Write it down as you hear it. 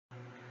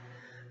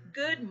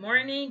good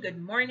morning,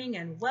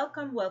 and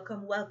welcome,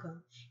 welcome,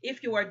 welcome.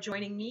 If you are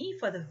joining me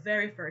for the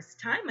very first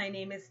time, my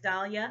name is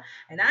Dahlia,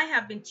 and I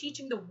have been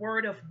teaching the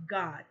Word of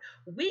God.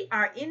 We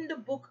are in the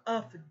book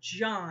of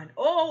John.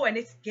 Oh, and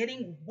it's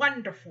getting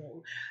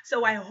wonderful.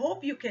 So I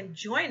hope you can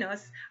join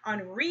us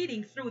on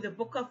reading through the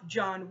book of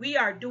John. We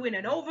are doing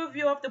an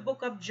overview of the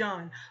book of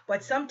John,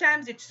 but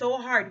sometimes it's so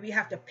hard. We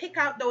have to pick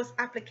out those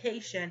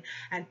application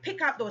and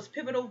pick out those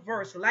pivotal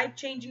verse,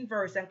 life-changing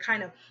verse, and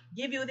kind of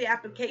give you the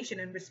application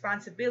and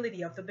responsibility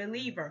of the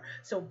believer.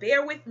 So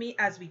bear with me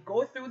as we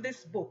go through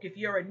this book. If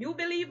you're a new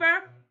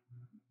believer,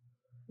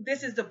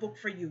 this is the book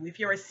for you. If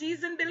you're a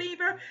seasoned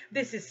believer,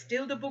 this is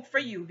still the book for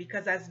you,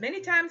 because as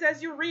many times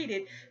as you read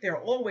it, there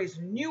are always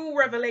new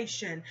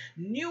revelation,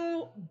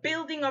 new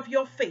building of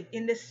your faith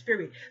in the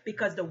spirit,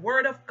 because the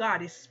word of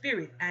God is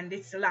spirit and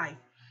it's life.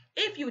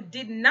 If you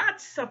did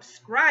not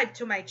subscribe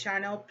to my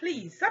channel,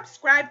 please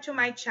subscribe to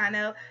my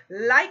channel,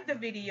 like the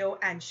video,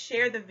 and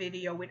share the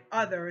video with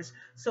others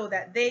so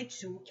that they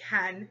too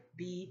can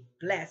be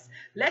blessed.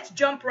 Let's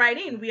jump right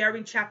in. We are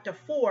in chapter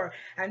 4,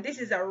 and this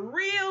is a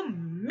real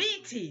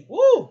meaty,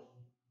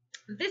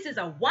 this is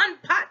a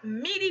one-pot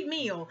meaty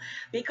meal,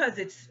 because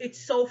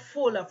it's so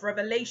full of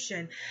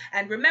revelation.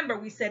 And remember,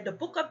 we said the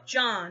book of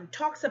John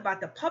talks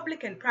about the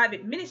public and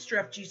private ministry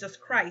of Jesus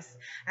Christ,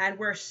 and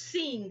we're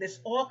seeing this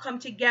all come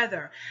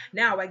together.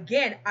 Now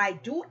again, I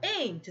do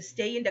aim to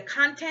stay in the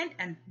content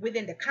and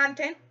within the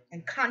content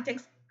and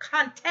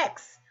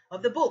context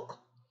of the book,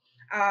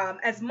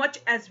 as much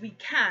as we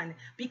can,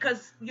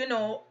 because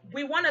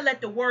we want to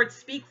let the word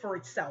speak for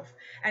itself.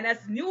 And as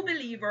new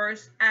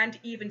believers and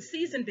even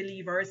seasoned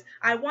believers,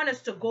 I want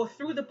us to go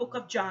through the book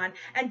of John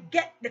and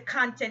get the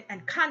content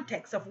and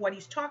context of what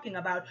he's talking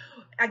about.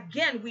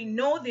 Again, we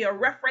know there are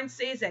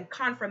references and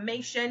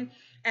confirmation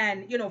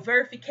and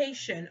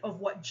verification of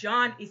what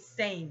John is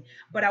saying,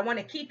 but I want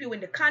to keep you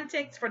in the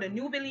context for the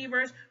new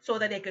believers so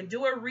that they can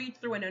do a read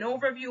through and an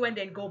overview and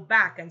then go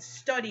back and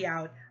study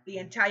out the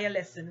entire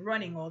lesson,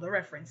 running all the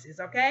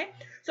references. Okay,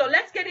 so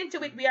let's get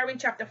into it. We are in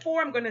chapter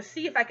 4. I'm going to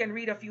see if I can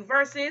read a few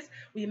verses.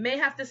 We may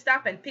have to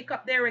stop and pick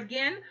up there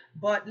again,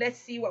 but let's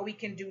see what we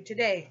can do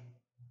today.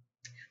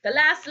 The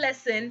last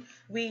lesson,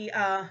 we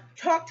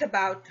talked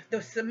about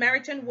the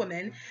Samaritan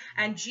woman,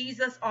 and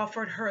Jesus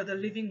offered her the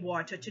living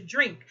water to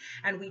drink.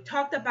 And we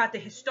talked about the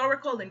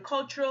historical and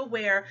cultural,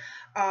 where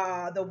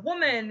the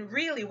woman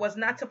really was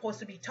not supposed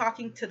to be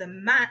talking to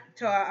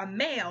a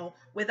male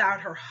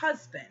without her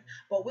husband.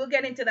 But we'll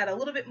get into that a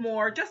little bit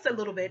more, just a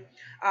little bit,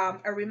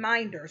 a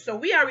reminder. So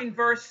we are in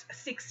verse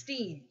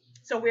 16.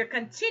 So we're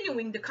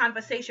continuing the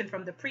conversation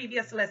from the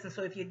previous lesson.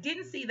 So if you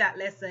didn't see that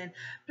lesson,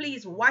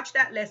 please watch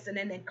that lesson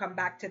and then come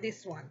back to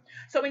this one.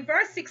 So in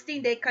verse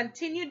 16, they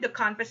continued the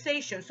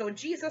conversation. So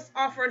Jesus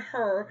offered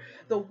her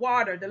the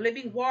water, the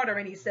living water,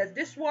 and he says,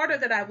 "This water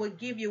that I will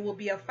give you will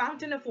be a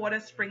fountain of water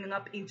springing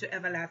up into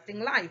everlasting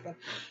life."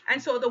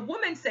 And so the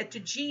woman said to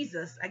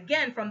Jesus,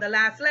 again from the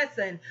last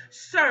lesson,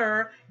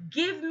 "Sir,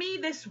 give me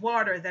this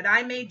water that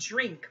I may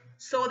drink,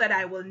 so that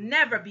I will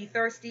never be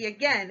thirsty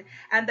again,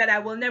 and that I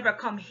will never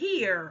come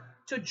here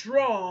to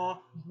draw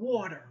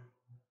water."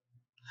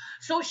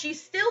 So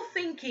she's still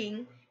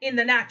thinking in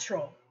the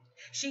natural.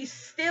 She's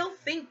still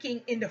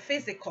thinking in the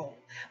physical,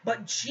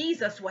 but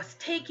Jesus was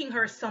taking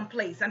her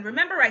someplace. And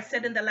remember, I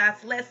said in the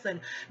last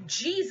lesson,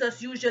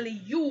 Jesus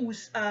usually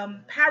uses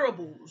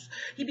parables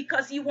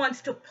because he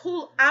wants to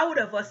pull out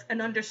of us an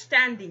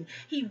understanding.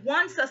 He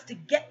wants us to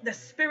get the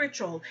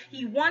spiritual.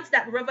 He wants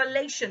that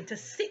revelation to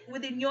sit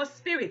within your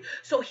spirit.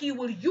 So he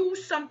will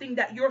use something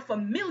that you're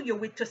familiar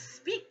with to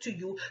speak to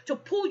you, to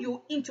pull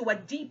you into a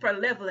deeper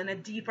level and a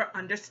deeper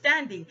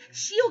understanding.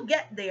 She'll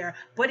get there,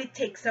 but it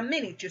takes a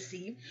minute, you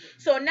see.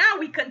 So now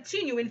we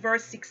continue in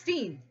verse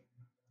 16.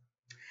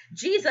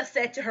 Jesus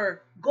said to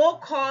her, "Go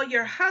call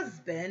your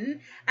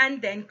husband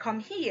and then come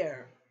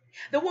here."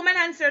 The woman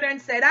answered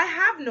and said, "I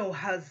have no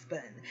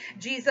husband."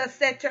 Jesus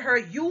said to her,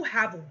 "You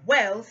have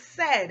well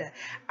said,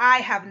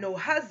 I have no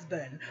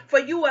husband, for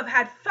you have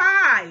had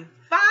five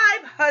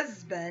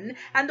husbands,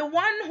 and the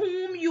one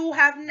whom you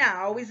have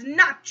now is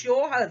not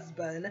your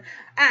husband,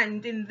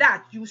 and in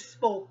that you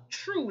spoke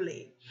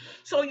truly."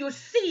 So you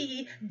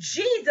see,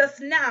 Jesus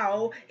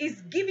now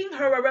is giving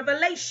her a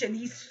revelation.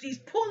 He's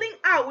pulling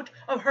out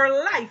of her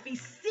life.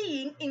 He's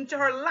seeing into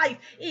her life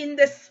in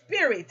the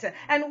spirit.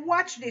 And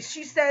watch this.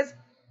 She says,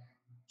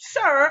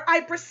 "Sir,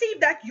 I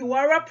perceive that you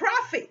are a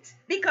prophet,"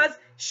 because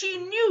she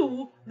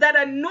knew that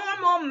a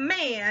normal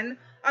man,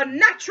 a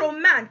natural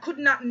man, could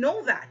not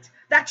know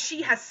that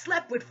she has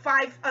slept with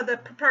 5 other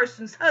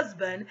person's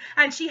husband,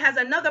 and she has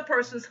another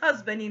person's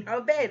husband in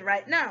her bed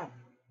right now.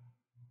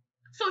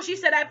 So she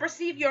said, "I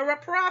perceive you're a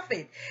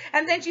prophet."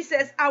 And then she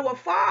says, "Our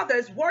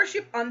fathers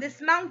worship on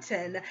this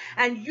mountain,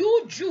 and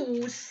you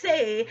Jews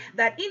say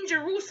that in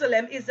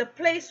Jerusalem is a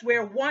place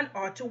where one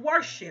ought to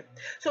worship."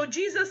 So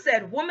Jesus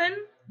said, "Woman,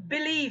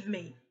 believe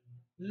me."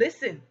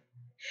 Listen.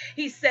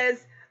 He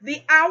says,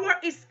 "The hour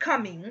is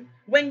coming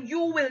when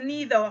you will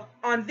neither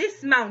on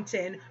this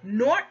mountain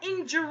nor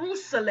in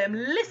Jerusalem,"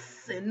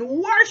 listen, listen,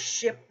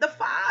 worship the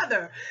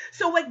Father.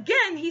 So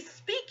again, he's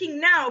speaking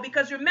now,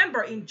 because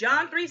remember in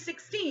John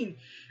 3:16,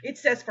 it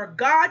says, for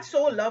God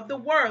so loved the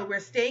world. We're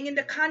staying in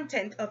the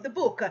content of the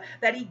book,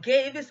 that he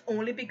gave his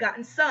only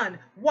begotten son.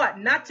 What?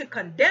 Not to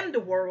condemn the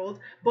world,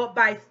 but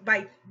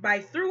by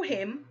through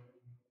him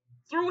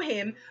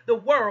the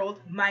world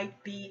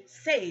might be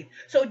saved.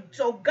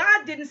 So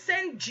God didn't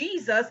send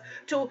Jesus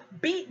to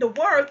beat the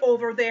world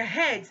over their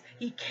heads.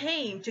 He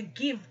came to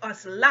give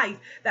us life,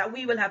 that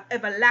we will have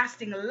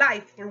everlasting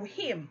life through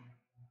him.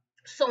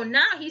 So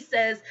now he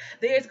says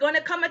there's going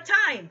to come a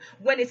time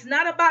when it's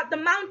not about the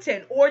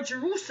mountain or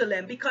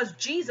Jerusalem, because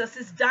Jesus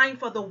is dying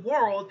for the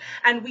world,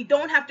 and we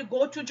don't have to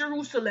go to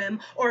Jerusalem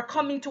or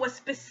come into a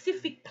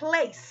specific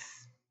place.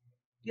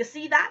 You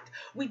see that?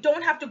 We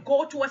don't have to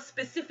go to a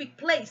specific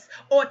place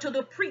or to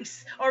the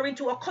priest or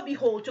into a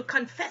cubbyhole to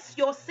confess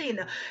your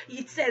sin.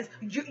 It says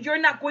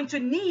you're not going to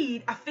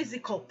need a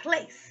physical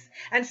place.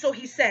 And so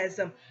he says,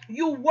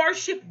 you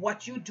worship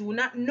what you do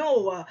not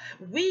know.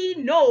 We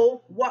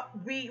know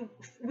what we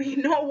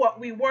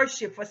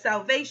worship, for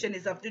salvation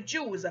is of the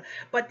Jews.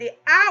 But the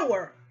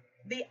hour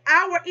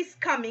is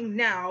coming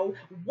now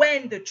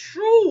when the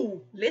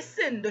true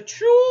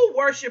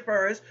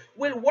worshipers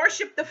will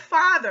worship the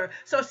Father.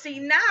 So see,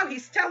 now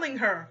he's telling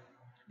her,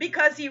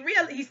 because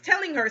he's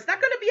telling her it's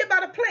not going to be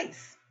about a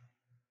place.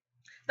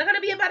 It's not going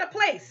to be about a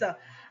place.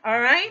 All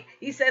right.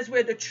 He says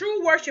where the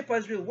true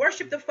worshipers will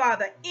worship the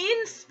Father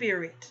in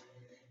spirit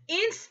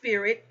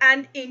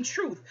and in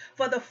truth,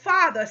 for the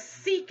Father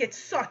seeketh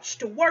such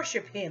to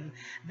worship him.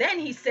 Then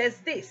he says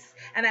this,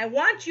 and I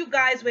want you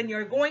guys, when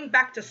you're going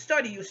back to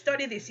study, you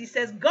study this. He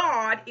says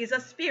God is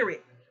a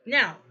spirit.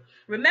 Now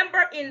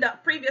remember in the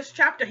previous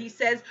chapter he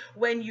says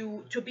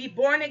to be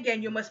born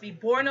again, you must be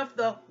born of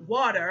the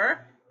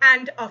water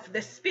and of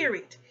the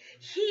Spirit.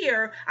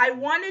 Here, I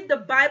wanted the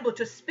Bible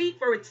to speak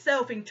for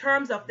itself in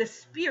terms of the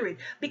Spirit,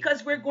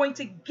 because we're going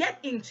to get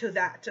into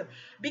that.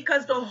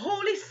 Because the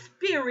Holy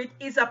Spirit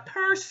is a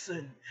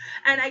person.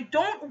 And I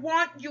don't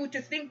want you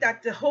to think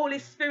that the Holy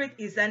Spirit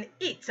is an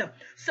it.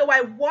 So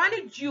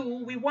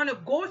we want to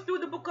go through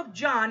the book of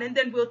John, and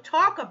then we'll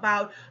talk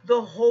about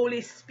the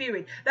Holy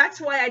Spirit.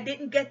 That's why I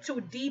didn't get too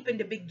deep in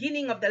the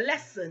beginning of the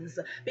lessons,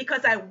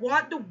 because I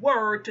want the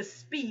word to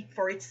speak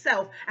for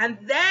itself. And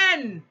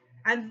then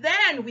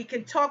we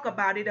can talk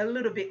about it a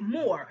little bit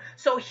more.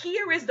 So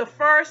here is the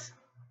first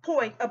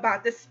point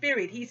about the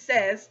Spirit. He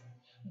says,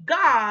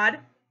 God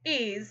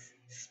is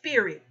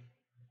spirit.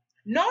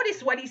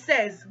 Notice what he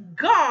says.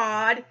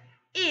 God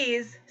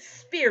is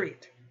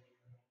spirit.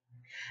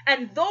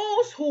 And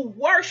those who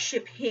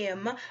worship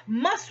him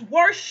must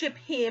worship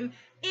him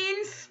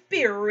in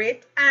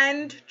spirit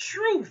and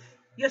truth.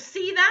 You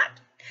see that?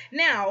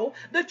 Now,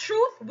 the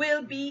truth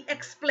will be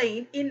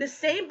explained in the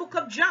same book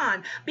of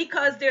John,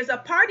 because there's a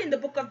part in the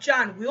book of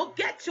John, we'll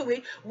get to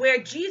it, where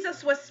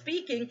Jesus was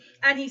speaking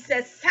and he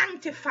says,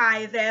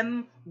 sanctify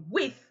them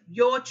with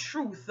your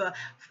truth.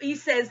 He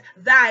says,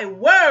 thy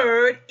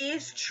word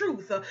is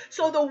truth.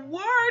 So the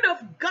word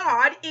of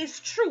God is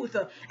truth.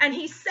 And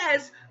he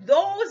says,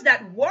 those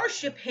that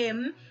worship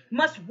him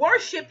must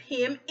worship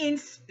him in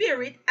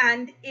spirit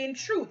and in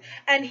truth.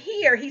 And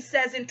here he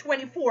says in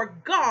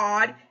 24,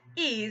 God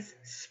is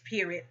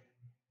spirit.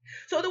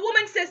 So the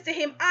woman says to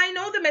him, I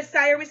know the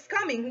Messiah is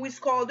coming, who is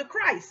called the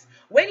Christ.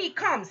 When he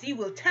comes, he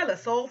will tell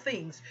us all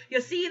things.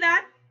 You see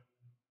that?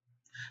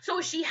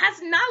 So she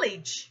has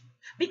knowledge,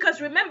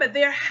 because remember,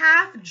 they're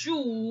half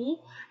Jew,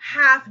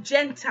 half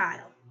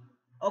Gentile.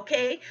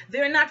 Okay,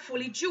 they're not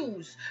fully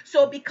Jews.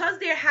 So because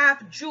they're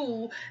half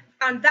Jew,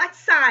 on that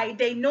side,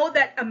 they know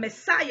that a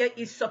Messiah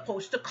is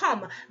supposed to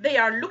come. They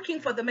are looking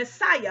for the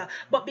Messiah.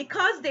 But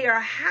because they are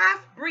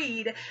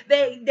half-breed,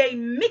 they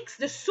mix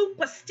the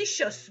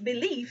superstitious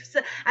beliefs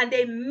and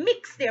they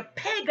mix their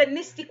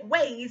paganistic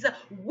ways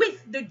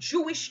with the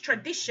Jewish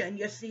tradition,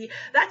 you see.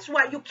 That's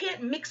why you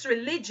can't mix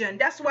religion.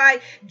 That's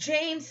why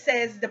James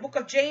says, the book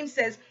of James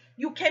says,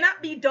 you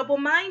cannot be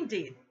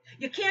double-minded.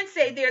 You can't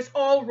say there's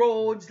all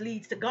roads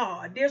leads to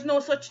God. There's no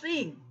such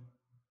thing.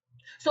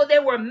 So they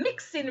were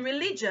mixing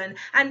religion,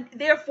 and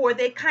therefore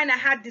they kind of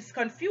had this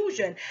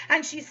confusion.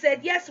 And she said,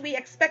 yes, we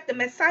expect the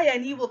Messiah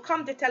and he will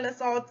come to tell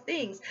us all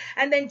things.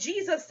 And then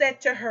Jesus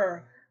said to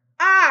her,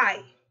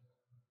 I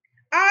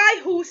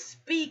who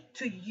speak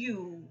to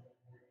you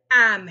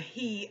am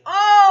he.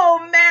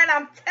 Oh man,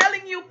 I'm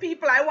telling you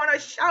people, I want to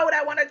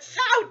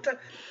shout.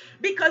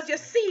 Because you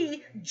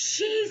see,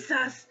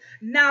 Jesus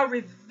now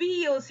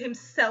reveals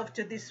himself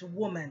to this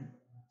woman.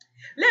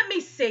 Let me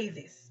say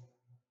this,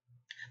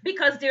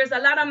 because there's a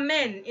lot of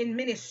men in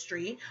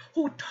ministry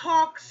who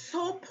talk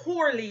so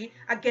poorly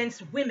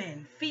against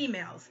women,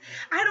 females.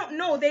 I don't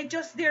know,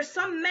 there's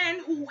some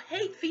men who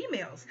hate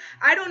females.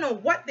 I don't know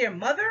what their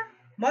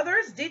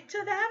mothers did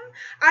to them.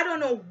 I don't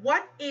know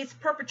what is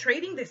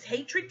perpetrating this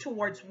hatred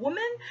towards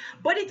women,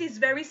 but it is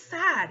very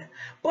sad.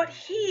 But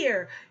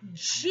here,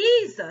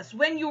 Jesus,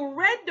 when you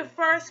read the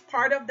first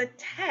part of the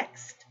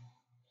text,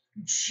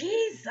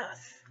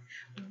 Jesus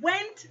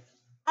went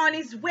on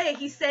his way.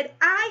 He said,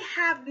 I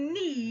have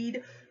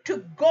need to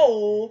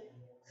go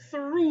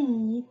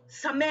through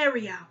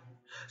Samaria.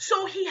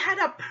 So he had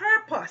a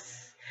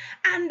purpose.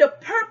 And the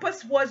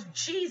purpose was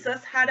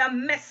Jesus had a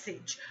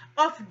message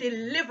of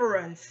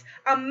deliverance,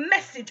 a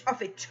message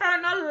of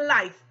eternal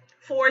life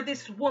for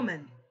this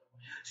woman.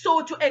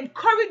 So to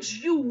encourage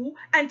you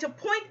and to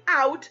point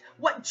out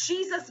what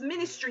Jesus'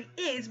 ministry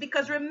is,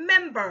 because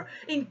remember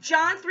in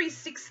John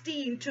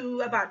 3:16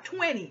 to about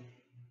 20,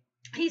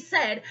 he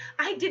said,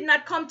 I did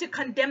not come to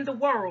condemn the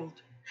world.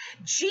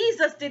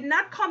 Jesus did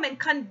not come and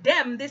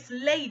condemn this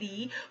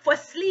lady for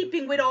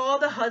sleeping with all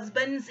the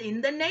husbands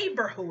in the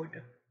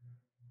neighborhood.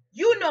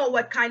 You know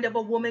what kind of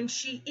a woman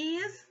she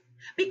is,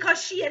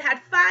 because she had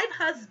had 5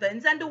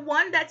 husbands, and the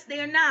one that's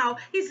there now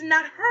is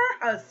not her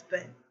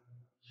husband.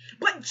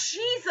 But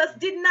Jesus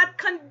did not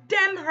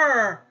condemn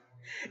her.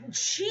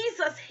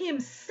 Jesus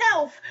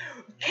himself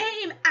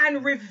came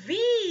and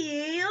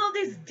revealed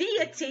his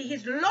deity,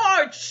 his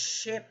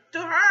lordship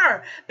to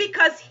her,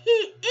 because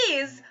he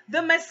is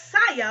the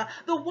Messiah,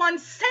 the one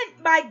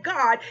sent by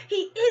God. He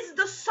is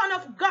the Son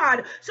of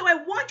God. So I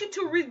want you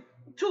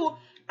to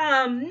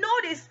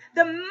notice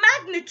the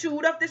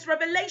magnitude of this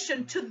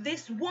revelation to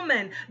this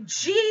woman.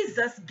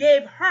 Jesus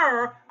gave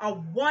her a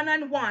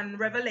one-on-one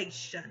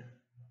revelation.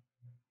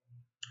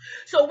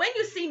 So when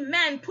you see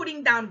men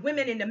putting down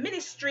women in the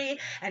ministry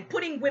and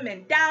putting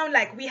women down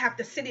like we have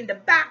to sit in the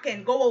back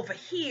and go over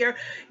here,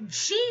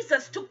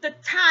 Jesus took the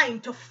time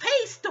to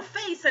face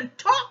and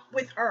talk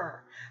with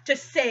her to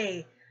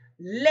say,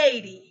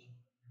 lady,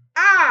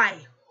 I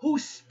who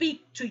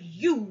speak to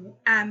you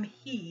am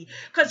he.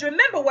 Because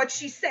remember what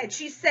she said.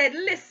 She said,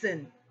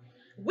 listen,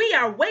 we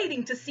are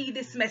waiting to see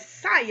this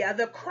Messiah,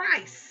 the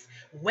Christ.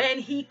 When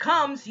he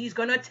comes, he's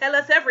going to tell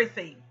us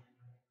everything.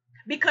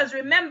 Because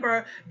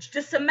remember,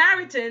 the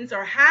Samaritans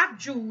are half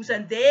Jews,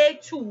 and they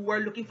too were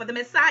looking for the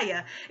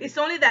Messiah. It's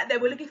only that they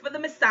were looking for the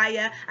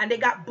Messiah, and they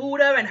got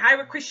Buddha and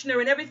Hare Krishna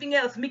and everything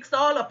else mixed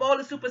all up, all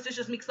the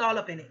superstitions mixed all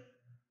up in it.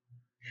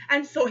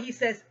 And so he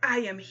says, I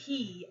am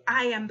he.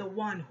 I am the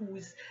one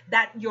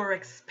that you're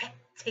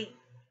expecting.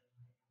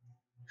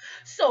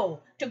 So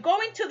to go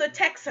into the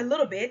text a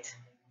little bit,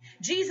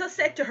 Jesus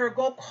said to her,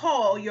 go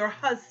call your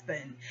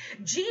husband.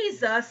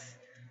 Jesus,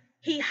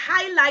 he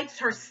highlights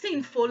her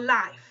sinful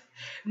life.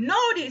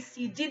 Notice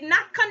he did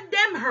not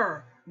condemn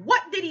her.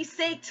 What did he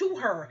say to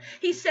her?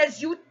 He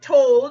says, you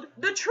told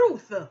the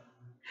truth.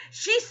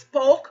 She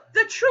spoke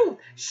the truth.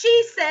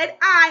 She said,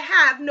 I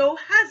have no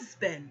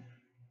husband.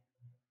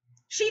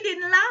 She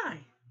didn't lie.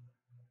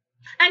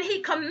 And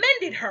he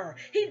commended her.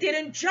 He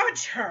didn't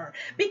judge her.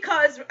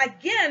 Because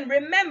again,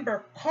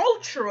 remember,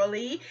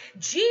 culturally,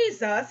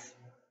 Jesus,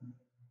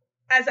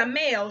 as a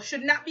male,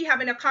 should not be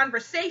having a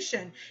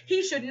conversation.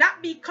 He should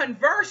not be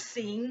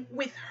conversing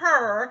with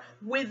her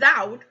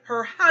without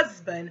her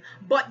husband.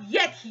 But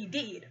yet he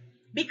did,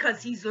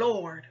 because he's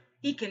Lord.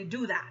 He can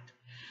do that.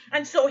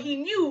 And so he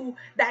knew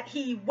that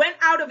he went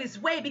out of his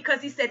way,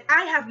 because he said,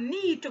 I have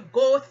need to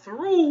go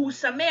through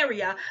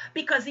Samaria,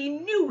 because he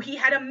knew he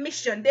had a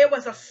mission. There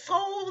was a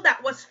soul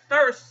that was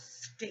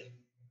thirsty.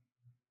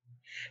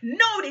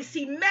 Notice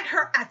he met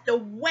her at the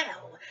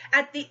well,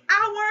 at the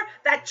hour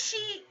that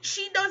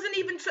she's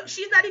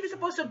not even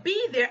supposed to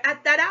be there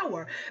at that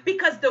hour,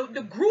 because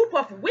the group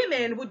of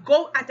women would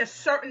go at a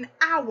certain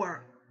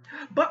hour.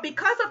 But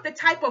because of the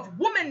type of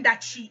woman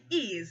that she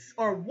is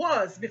or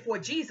was before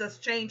Jesus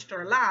changed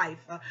her life,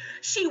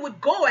 she would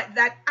go at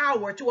that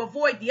hour to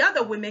avoid the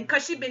other women,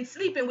 because she'd been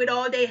sleeping with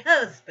all their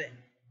husbands.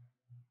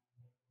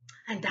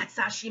 And that's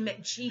how she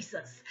met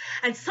Jesus.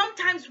 And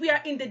sometimes we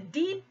are in the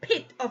deep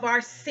pit of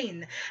our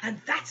sin, and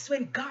that's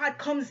when God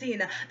comes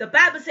in. The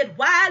Bible said,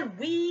 while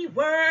we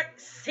were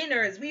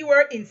sinners, we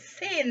were in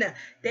sin,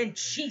 then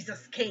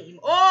Jesus came.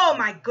 Oh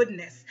my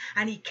goodness.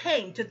 And he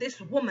came to this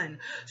woman.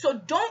 So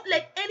don't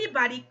let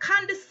anybody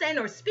condescend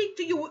or speak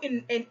to you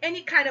in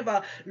any kind of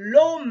a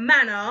low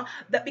manner,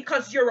 that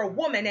because you're a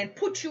woman, and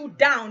put you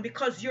down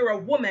because you're a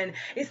woman.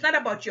 It's not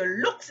about your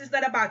looks. It's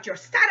not about your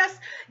status.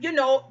 You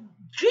know,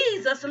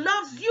 Jesus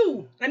loves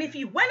you. And if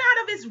he went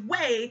out of his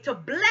way to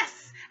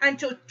bless and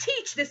to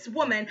teach this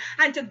woman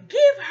and to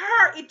give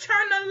her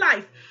eternal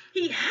life,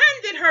 he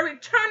handed her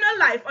eternal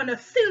life on a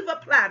silver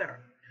platter.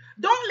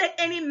 Don't let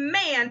any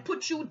man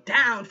put you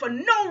down for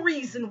no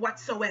reason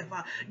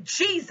whatsoever.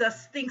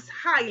 Jesus thinks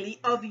highly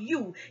of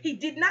you. He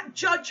did not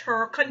judge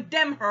her,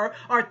 condemn her,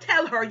 or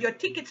tell her your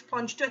ticket's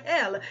punched to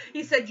hell.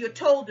 He said, you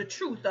told the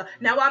truth.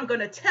 Now I'm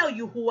going to tell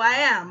you who I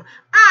am.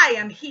 I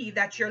am he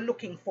that you're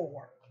looking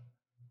for.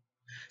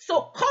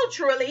 So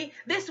culturally,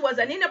 this was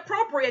an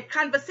inappropriate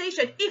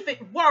conversation if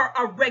it were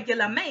a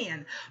regular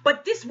man.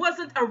 But this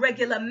wasn't a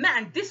regular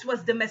man. This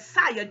was the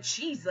Messiah,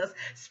 Jesus,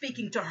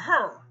 speaking to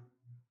her.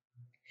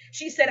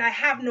 She said, I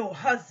have no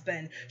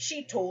husband.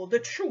 She told the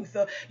truth.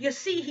 You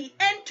see, he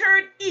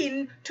entered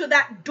into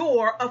that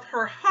door of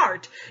her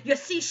heart. You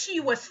see, she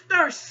was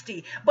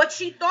thirsty, but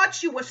she thought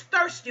she was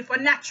thirsty for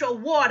natural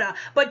water.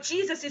 But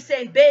Jesus is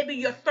saying, baby,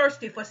 you're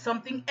thirsty for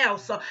something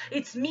else.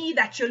 It's me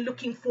that you're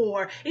looking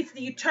for. It's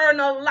the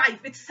eternal life.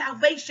 It's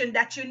salvation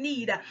that you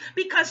need.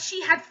 Because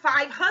she had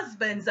 5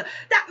 husbands.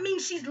 That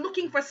means she's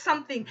looking for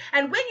something.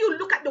 And when you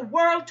look at the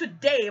world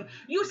today,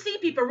 you see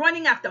people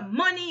running after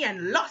money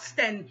and lust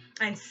and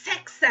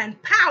sex and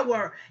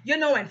power,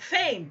 and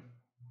fame.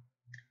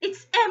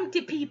 It's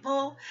empty,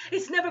 people.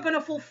 It's never going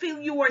to fulfill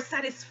you or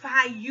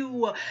satisfy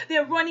you.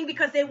 They're running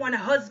because they want a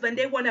husband.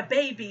 They want a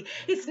baby.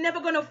 It's never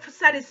going to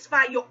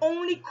satisfy you.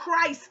 Only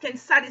Christ can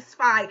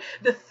satisfy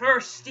the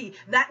thirsty,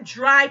 that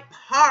dry,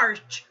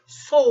 parched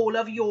soul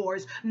of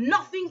yours.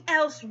 Nothing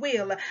else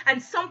will.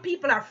 And some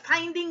people are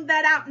finding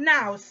that out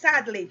now,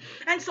 sadly.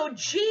 And so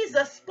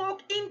Jesus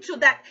spoke into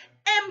that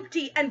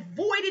empty and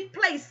voided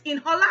place in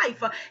her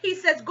life. He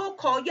says, go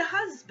call your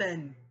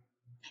husband.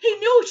 He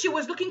knew she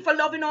was looking for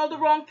love in all the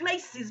wrong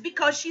places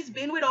because she's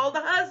been with all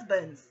the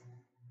husbands.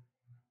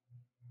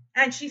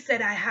 And she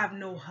said, I have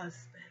no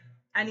husband.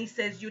 And he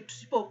says, you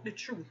spoke the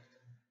truth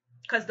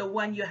because the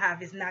one you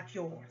have is not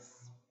yours.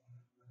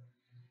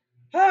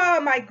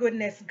 Oh my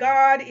goodness,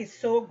 God is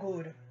so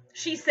good.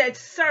 She said,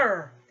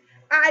 sir,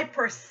 I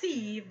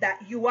perceive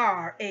that you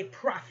are a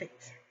prophet.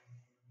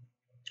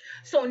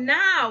 So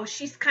now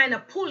she's kind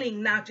of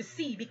pulling now to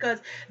see, because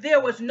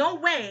there was no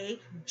way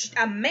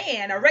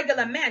a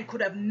regular man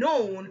could have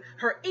known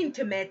her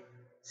intimate,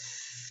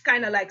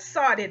 kind of like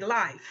sordid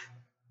life.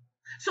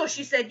 So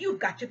she said, you've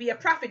got to be a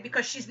prophet,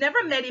 because she's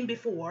never met him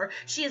before.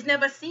 She has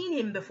never seen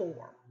him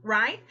before,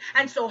 right?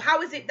 And so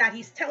how is it that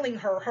he's telling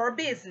her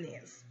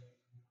business?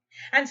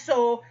 And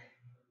so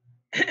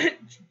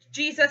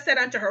Jesus said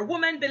unto her,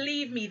 woman,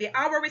 believe me, the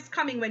hour is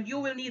coming when you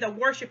will neither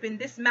worship in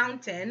this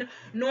mountain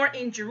nor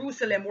in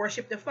Jerusalem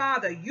worship the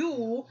Father.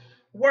 You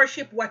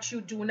worship what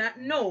you do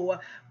not know.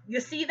 You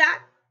see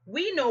that?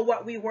 We know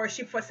what we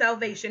worship, for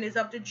salvation is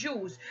of the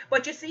Jews.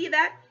 But you see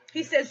that?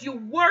 He says you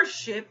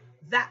worship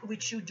that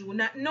which you do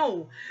not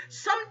know.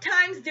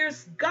 Sometimes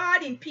there's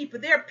God in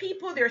people. There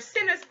are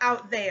sinners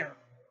out there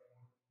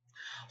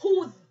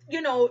who,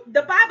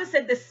 the Bible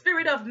said the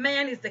spirit of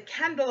man is the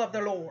candle of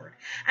the Lord.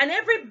 And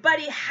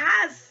everybody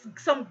has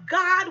some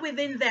God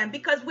within them,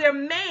 because we're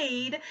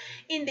made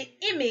in the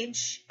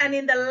image and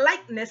in the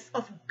likeness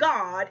of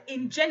God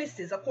in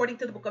Genesis, according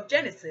to the book of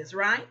Genesis,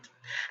 right?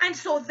 And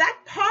so that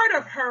part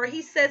of her,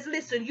 he says,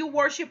 listen, you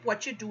worship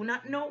what you do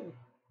not know.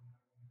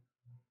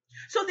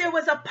 So there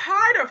was a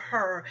part of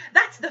her,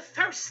 that's the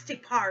thirsty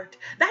part,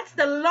 that's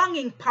the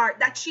longing part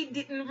that she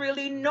didn't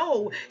really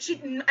know.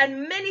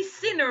 And many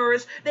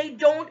sinners, they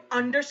don't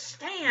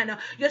understand.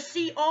 You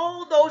see,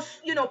 all those,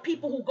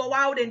 people who go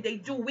out and they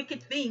do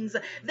wicked things,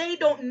 they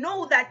don't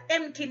know that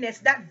emptiness,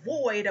 that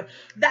void,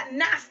 that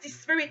nasty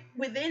spirit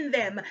within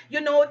them,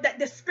 that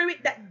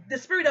the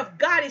spirit of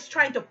God is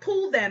trying to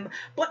pull them.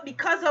 But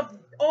because of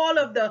all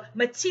of the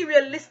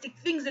materialistic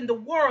things in the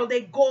world,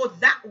 they go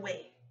that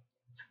way.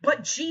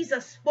 But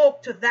Jesus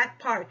spoke to that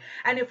part.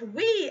 And if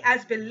we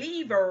as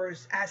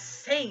believers, as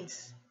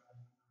saints,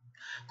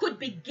 could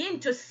begin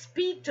to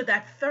speak to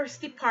that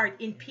thirsty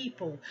part in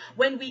people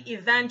when we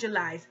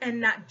evangelize and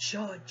not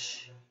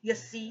judge, you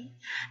see,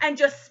 and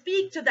just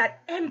speak to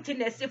that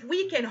emptiness, if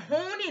we can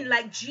hone in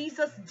like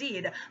Jesus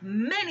did,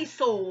 many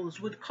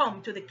souls would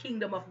come to the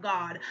kingdom of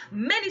God.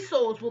 Many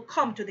souls will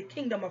come to the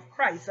kingdom of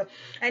Christ.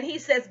 And he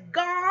says,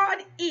 God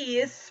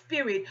is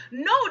spirit.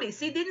 Notice,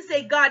 he didn't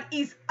say God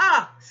is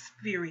a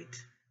spirit.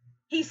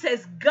 He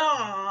says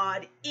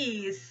God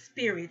is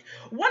spirit.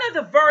 One of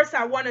the verse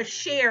I want to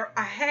share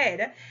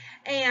ahead,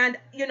 and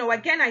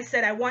again, I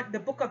said I want the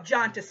book of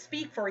John to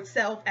speak for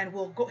itself, and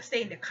we'll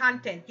stay in the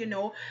content,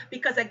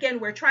 because again,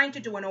 we're trying to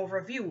do an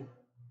overview.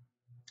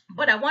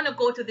 But I want to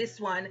go to this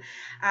one,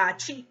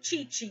 cheat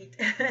sheet,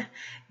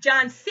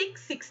 John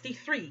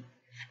 6:63.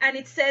 And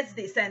it says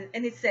this, and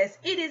it says,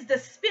 it is the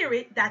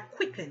spirit that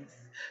quickens.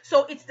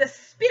 So it's the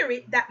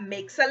spirit that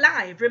makes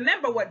alive.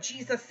 Remember what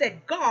Jesus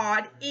said,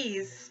 God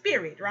is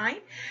spirit,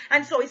 right?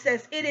 And so it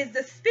says, it is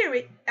the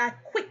spirit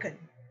that quickens.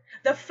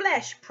 The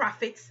flesh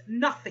profits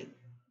nothing.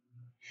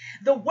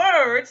 The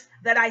words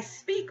that I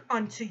speak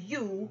unto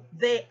you,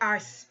 they are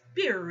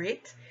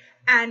spirit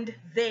and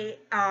they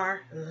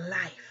are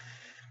life.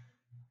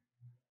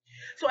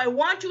 So I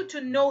want you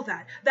to know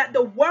that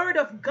the word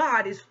of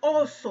God is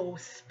also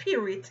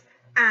spirit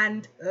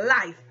and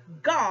life.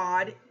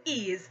 God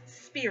is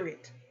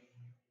spirit.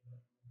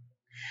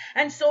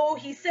 And so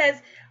he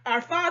says,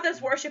 our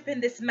fathers worship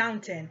in this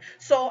mountain.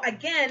 So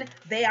again,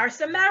 they are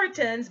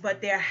Samaritans,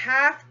 but they're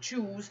half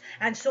Jews.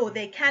 And so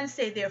they can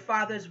say their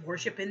fathers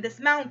worship in this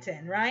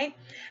mountain, right?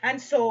 And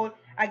so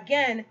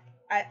again,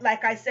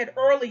 like I said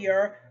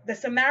earlier, the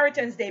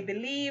Samaritans, they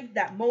believed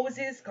that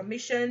Moses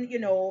commissioned,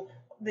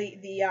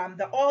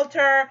 the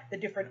altar, the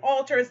different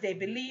altars, they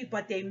believe,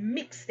 but they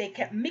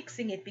kept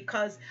mixing it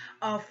because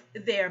of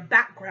their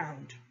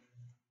background.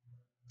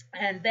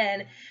 And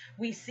then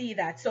we see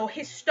that. So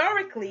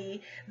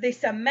historically, the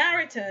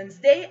Samaritans,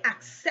 they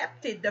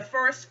accepted the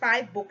first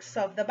five books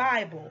of the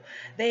Bible.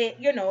 They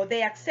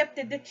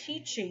accepted the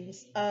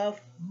teachings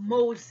of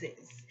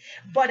Moses.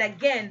 But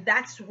again,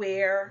 that's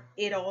where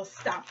it all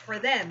stopped for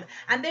them.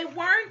 And they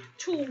weren't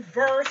too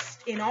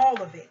versed in all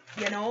of it,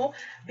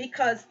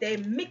 because they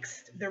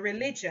mixed the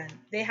religion.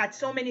 They had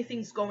so many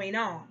things going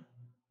on.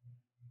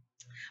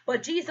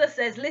 But Jesus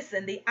says,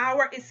 listen, the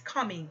hour is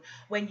coming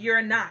when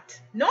you're not.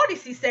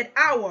 Notice he said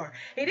hour.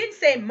 He didn't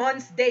say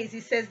months, days.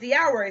 He says the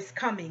hour is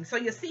coming. So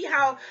you see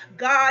how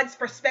God's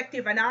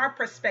perspective and our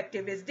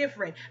perspective is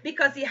different,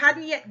 because he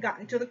hadn't yet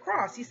gotten to the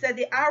cross. He said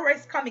the hour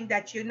is coming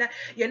that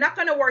you're not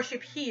going to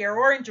worship here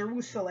or in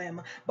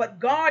Jerusalem, but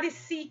God is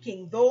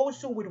seeking those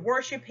who would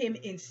worship him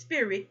in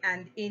spirit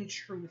and in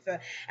truth.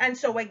 And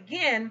so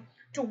again,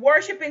 to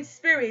worship in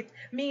spirit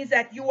means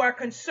that you are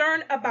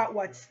concerned about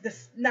what's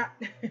this, not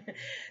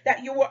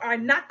that you are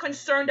not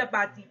concerned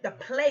about the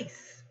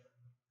place,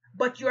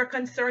 but you are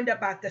concerned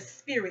about the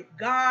spirit.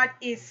 God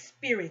is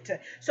spirit.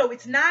 So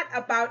it's not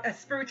about a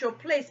spiritual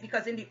place,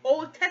 because in the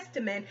Old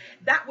Testament,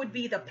 that would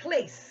be the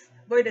place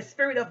where the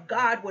Spirit of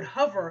God would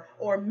hover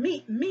or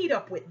meet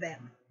up with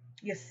them.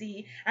 You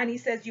see, and he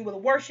says you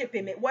will worship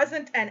him. It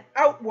wasn't an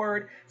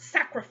outward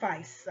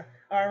sacrifice,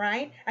 all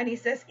right? And he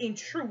says in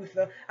truth,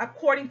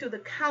 according to the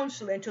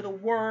counsel and to the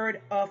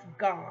word of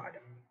God.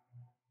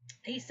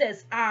 He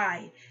says,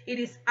 it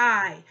is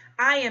I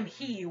am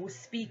he who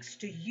speaks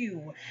to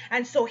you.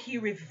 And so he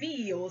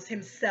reveals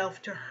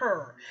himself to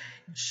her.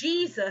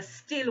 Jesus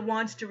still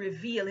wants to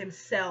reveal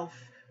himself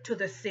to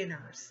the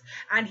sinners,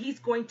 and he's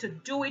going to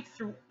do it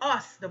through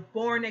us, the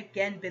born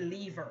again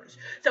believers.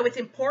 So it's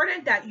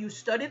important that you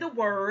study the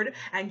word,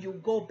 and you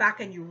go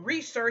back and you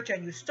research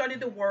and you study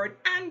the word,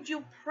 and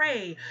you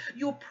pray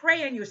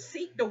and you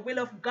seek the will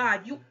of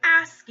God. You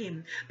ask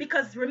him,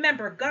 because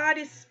remember, God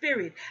is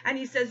spirit, and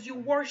he says you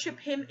worship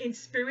him in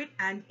spirit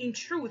and in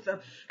truth.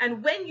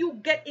 And when you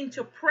get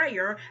into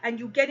prayer and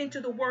you get into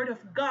the word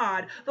of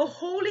God, the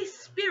Holy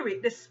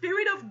Spirit, the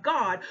Spirit of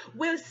God,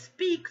 will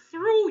speak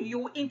through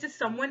you into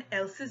someone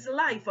else's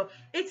life.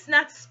 It's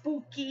not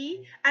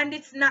spooky and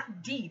it's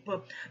not deep.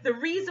 The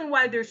reason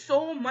why there's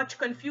so much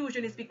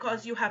confusion is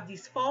because you have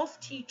these false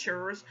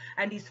teachers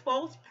and these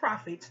false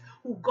prophets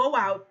who go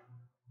out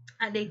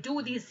and they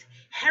do these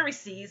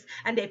heresies,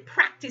 and they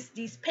practice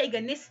these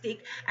paganistic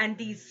and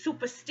these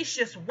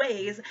superstitious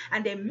ways,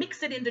 and they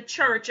mix it in the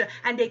church,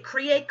 and they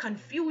create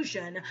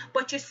confusion.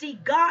 But you see,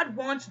 God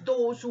wants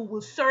those who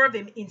will serve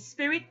him in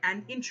spirit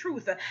and in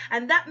truth.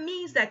 And that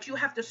means that you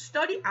have to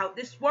study out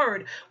this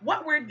word.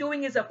 What we're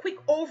doing is a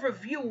quick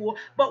overview,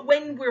 but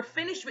when we're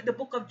finished with the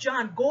book of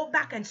John, go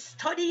back and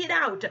study it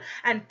out,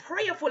 and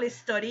prayerfully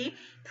study,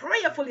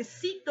 prayerfully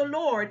seek the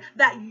Lord,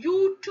 that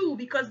you too,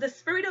 because the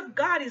Spirit of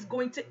God is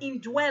going to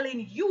indwell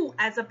in you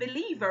as a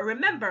believer.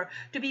 Remember,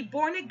 to be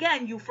born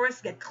again, you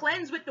first get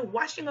cleansed with the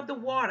washing of the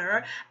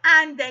water,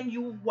 and then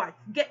you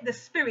get the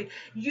Spirit.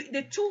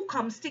 The two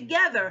comes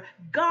together.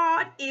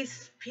 God is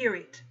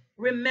spirit.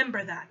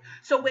 Remember that.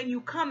 So when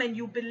you come and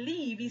you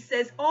believe, he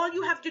says all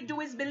you have to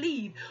do is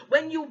believe.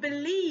 When you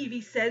believe,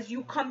 he says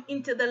you come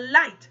into the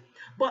light.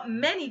 But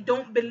many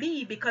don't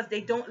believe because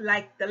they don't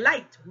like the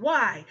light.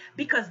 Why?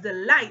 Because the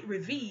light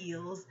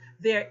reveals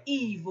their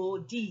evil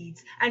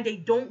deeds, and they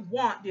don't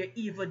want their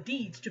evil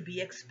deeds to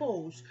be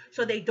exposed.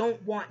 So they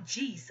don't want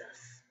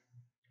Jesus.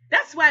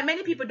 That's why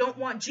many people don't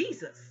want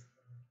Jesus.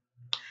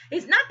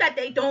 It's not that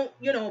they don't,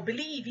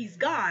 believe he's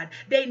God.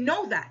 They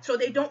know that. So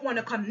they don't want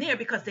to come near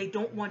because they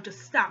don't want to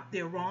stop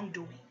their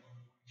wrongdoing.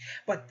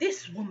 But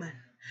this woman,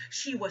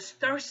 she was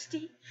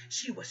thirsty.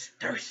 She was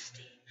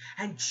thirsty.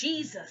 And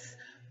Jesus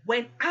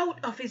went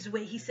out of his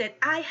way. He said,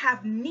 I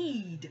have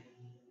need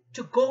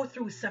to go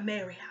through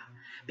Samaria,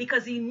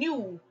 because he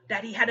knew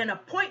that he had an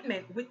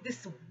appointment with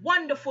this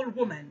wonderful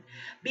woman,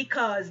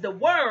 because the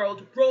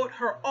world wrote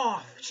her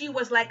off. She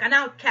was like an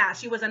outcast.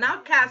 She was an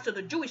outcast to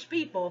the Jewish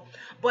people,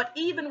 but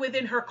even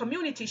within her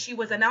community, she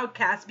was an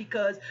outcast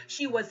because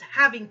she was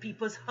having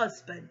people's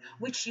husband,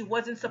 which she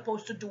wasn't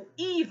supposed to do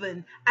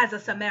even as a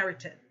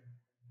Samaritan.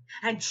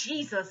 And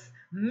Jesus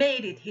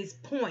made it his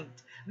point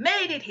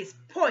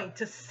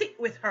to sit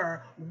with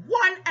her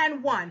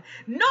one-on-one.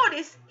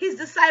 Notice his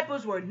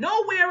disciples were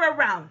nowhere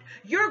around.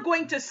 You're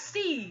going to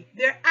see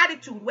their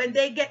attitude when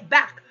they get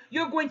back.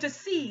 You're going to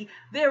see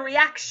their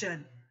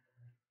reaction.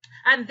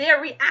 And their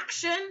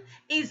reaction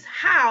is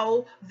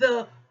how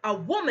a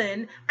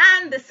woman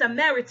and the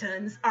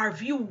Samaritans are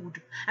viewed.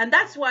 And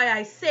that's why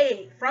I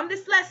say from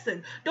this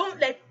lesson,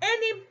 don't let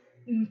any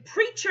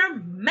preacher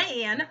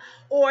man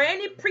or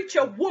any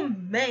preacher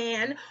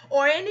woman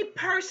or any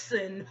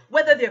person,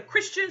 whether they're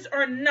Christians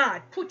or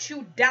not, put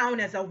you down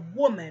as a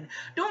woman.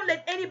 Don't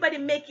let anybody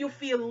make you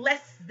feel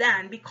less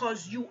than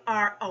because you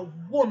are a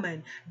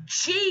woman.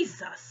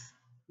 Jesus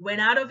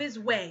went out of his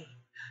way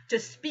to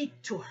speak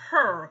to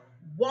her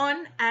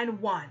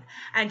one-on-one,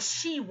 and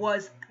she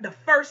was the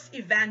first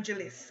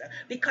evangelist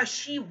because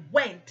she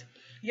went,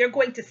 you're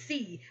going to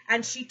see,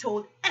 and she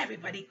told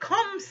everybody,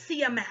 come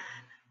see a man.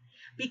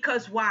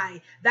 Because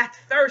why? That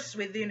thirst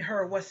within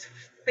her was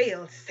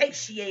filled,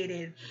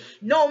 satiated.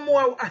 No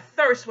more a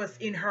thirst was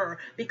in her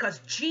because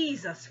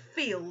Jesus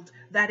filled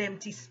that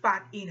empty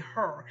spot in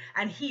her,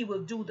 and he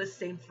will do the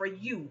same for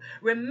you.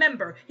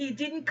 Remember, he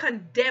didn't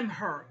condemn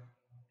her.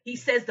 He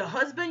says the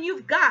husband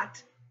you've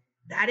got,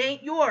 that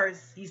ain't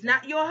yours. He's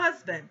not your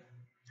husband.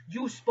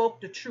 You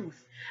spoke the truth.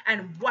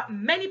 And what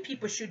many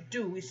people should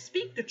do is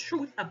speak the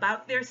truth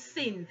about their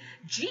sin.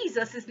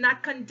 Jesus is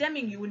not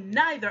condemning you,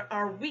 neither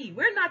are we.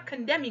 We're not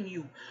condemning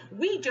you.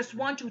 We just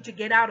want you to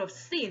get out of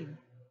sin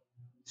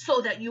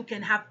so that you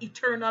can have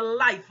eternal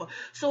life,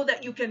 so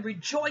that you can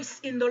rejoice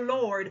in the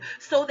Lord,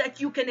 so that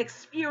you can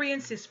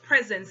experience his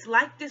presence.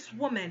 Like this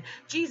woman,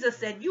 Jesus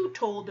said, you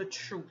told the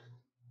truth.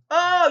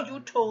 Oh, you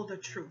told the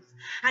truth.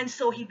 And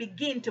so he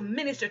began to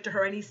minister to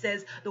her, and he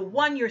says, the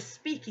one you're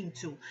speaking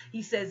to,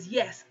 he says,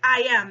 yes,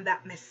 I am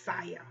that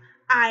Messiah.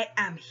 I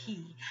am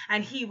he,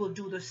 and he will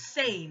do the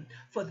same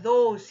for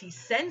those he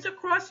sends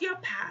across your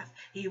path.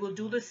 He will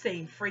do the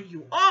same for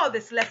you. Oh,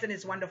 this lesson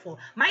is wonderful.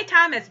 My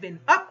time has been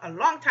up a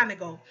long time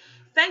ago.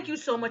 Thank you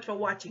so much for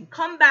watching.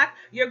 Come back.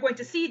 You're going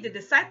to see the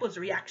disciples'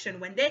 reaction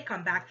when they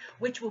come back,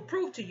 which will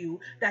prove to you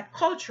that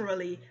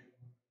culturally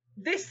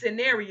this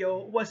scenario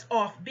was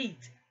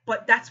offbeat.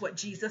 But that's what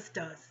Jesus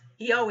does.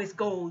 He always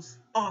goes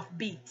off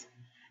beat.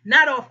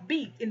 Not off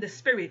beat in the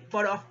spirit,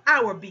 but off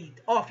our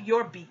beat, off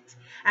your beat.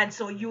 And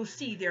so you'll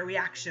see their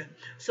reaction.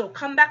 So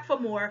come back for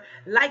more.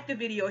 Like the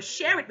video,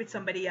 share it with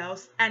somebody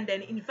else, and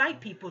then invite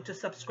people to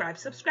subscribe.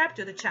 Subscribe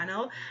to the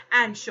channel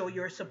and show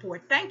your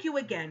support. Thank you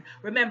again.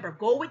 Remember,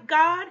 go with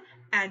God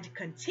and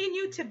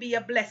continue to be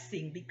a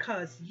blessing,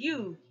 because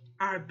you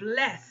are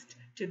blessed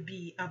to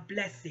be a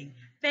blessing.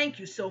 Thank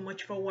you so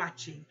much for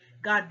watching.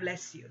 God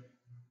bless you.